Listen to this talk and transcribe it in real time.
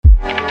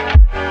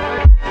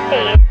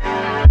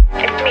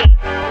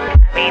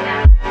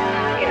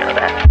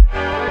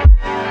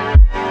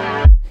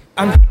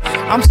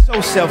I'm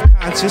so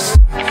self-conscious.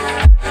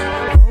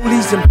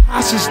 Rollies and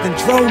Poshers done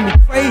drove me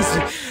crazy.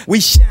 We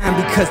shine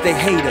because they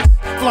hate us,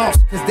 floss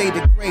because they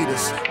degrade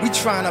us. We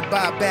trying to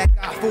buy back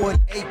our 40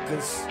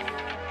 acres.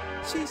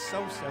 She's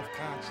so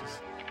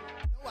self-conscious.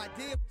 No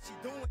idea what she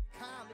doing.